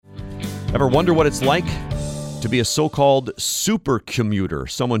Ever wonder what it's like to be a so-called supercommuter,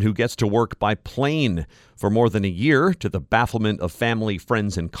 someone who gets to work by plane for more than a year? To the bafflement of family,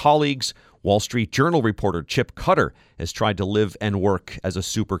 friends, and colleagues, Wall Street Journal reporter Chip Cutter has tried to live and work as a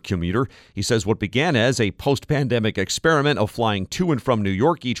supercommuter. He says what began as a post-pandemic experiment of flying to and from New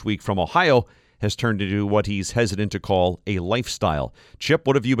York each week from Ohio has turned into what he's hesitant to call a lifestyle. Chip,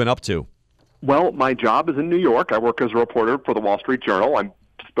 what have you been up to? Well, my job is in New York. I work as a reporter for the Wall Street Journal. I'm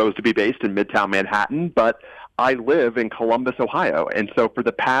supposed to be based in Midtown Manhattan, but I live in Columbus, Ohio. And so for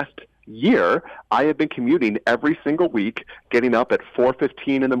the past year, I have been commuting every single week, getting up at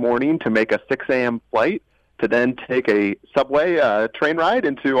 4:15 in the morning to make a 6 a.m. flight, to then take a subway train ride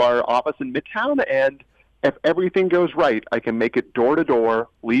into our office in Midtown. And if everything goes right, I can make it door to door,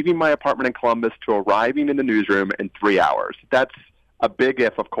 leaving my apartment in Columbus to arriving in the newsroom in 3 hours. That's a big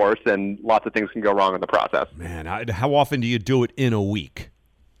if, of course, and lots of things can go wrong in the process. Man, how often do you do it in a week?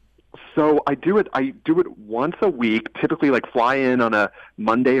 So I do it once a week, typically like fly in on a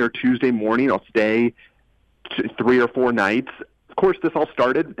Monday or Tuesday morning. I'll stay 3 or 4 nights. Of course, this all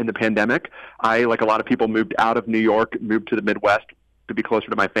started in the pandemic. I, like a lot of people, moved out of New York, moved to the Midwest to be closer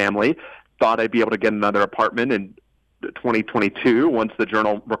to my family. Thought I'd be able to get another apartment in 2022 once the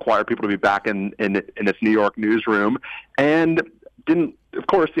Journal required people to be back in this New York newsroom. And didn't, of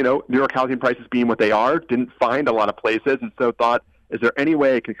course, New York housing prices being what they are, didn't find a lot of places. And so thought, is there any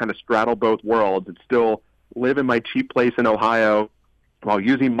way I can kind of straddle both worlds and still live in my cheap place in Ohio while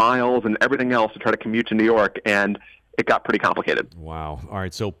using miles and everything else to try to commute to New York? And it got pretty complicated. Wow. All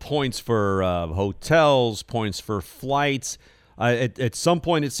right. So points for hotels, points for flights. At some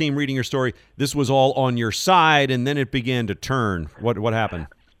point, it seemed, reading your story, this was all on your side, and then it began to turn. What happened?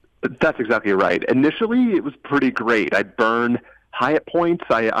 That's exactly right. Initially, it was pretty great. I'd burn Hyatt points.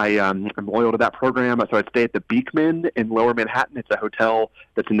 I'm loyal to that program. So I'd stay at the Beekman in Lower Manhattan. It's a hotel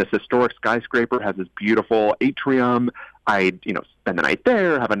that's in this historic skyscraper, has this beautiful atrium. I'd, spend the night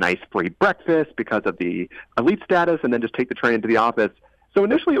there, have a nice free breakfast because of the elite status, and then just take the train to the office. So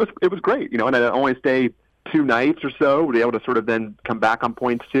initially it was great, and I'd only stay 2 nights or so, to be able to sort of then come back on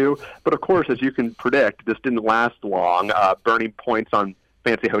points too. But of course, as you can predict, this didn't last long. Burning points on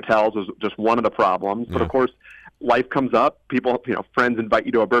fancy hotels was just one of the problems. Yeah. But of course, life comes up. People, friends invite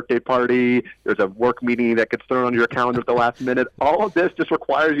you to a birthday party. There's a work meeting that gets thrown onto your calendar at the last minute. All of this just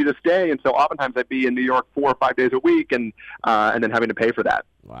requires you to stay. And so oftentimes I'd be in New York 4 or 5 days a week and then having to pay for that.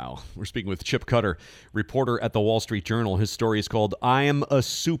 Wow. We're speaking with Chip Cutter, reporter at the Wall Street Journal. His story is called I Am a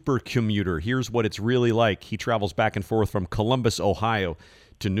Supercommuter. Here's what it's really like. He travels back and forth from Columbus, Ohio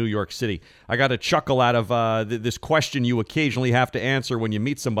to New York City. I got a chuckle out of this question you occasionally have to answer when you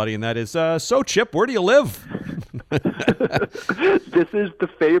meet somebody, and that is, so Chip, where do you live? This is the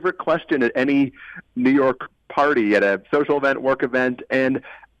favorite question at any New York party, at a social event, work event, and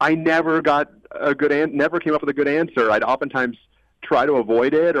I never got never came up with a good answer. I'd oftentimes try to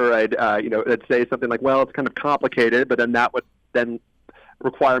avoid it, or I'd say something like, well, it's kind of complicated, but then that would then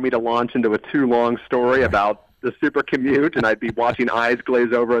require me to launch into a too long story about the super commute, and I'd be watching eyes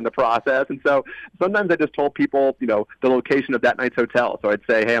glaze over in the process. And so sometimes I just told people, the location of that night's hotel. So I'd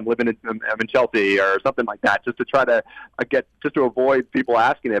say, hey, I'm in Chelsea or something like that, just to try to just to avoid people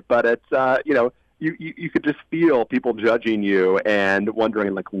asking it. But it's, you could just feel people judging you and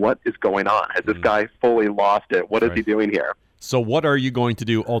wondering, like, what is going on? Has this guy fully lost it? What is he doing here? So what are you going to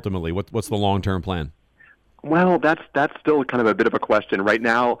do ultimately? What's the long-term plan? Well, that's still kind of a bit of a question. Right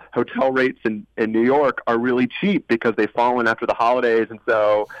now, hotel rates in New York are really cheap because they've fallen after the holidays, and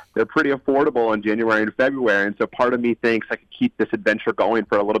so they're pretty affordable in January and February. And so part of me thinks I could keep this adventure going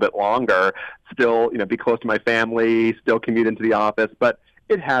for a little bit longer, still, be close to my family, still commute into the office. But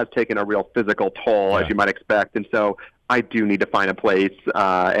it has taken a real physical toll, as you might expect. And so I do need to find a place,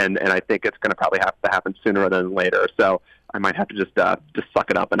 and I think it's going to probably have to happen sooner than later. So I might have to just suck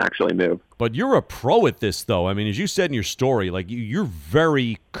it up and actually move. But you're a pro at this, though. I mean, as you said in your story, like you're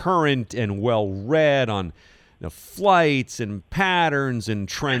very current and well-read on flights and patterns and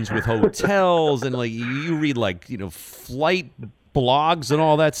trends with hotels, and like you read flight blogs and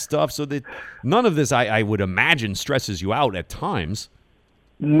all that stuff. So that none of this, I would imagine, stresses you out at times.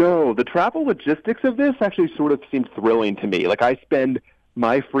 No, the travel logistics of this actually sort of seems thrilling to me. Like I spend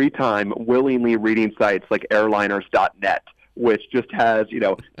my free time willingly reading sites like airliners.net, which just has,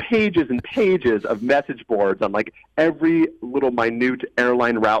 pages and pages of message boards on like every little minute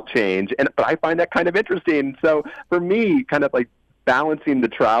airline route change. But I find that kind of interesting. So for me, kind of like balancing the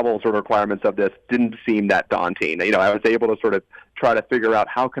travel sort of requirements of this didn't seem that daunting. I was able to sort of try to figure out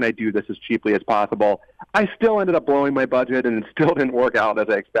how can I do this as cheaply as possible. I still ended up blowing my budget, and it still didn't work out as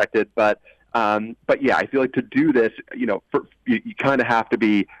I expected, but But yeah, I feel like to do this, you kind of have to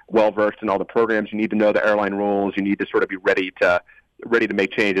be well versed in all the programs. You need to know the airline rules. You need to sort of be ready to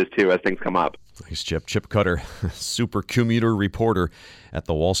make changes too as things come up. Thanks, Chip. Chip Cutter, Supercommuter reporter at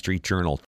the Wall Street Journal.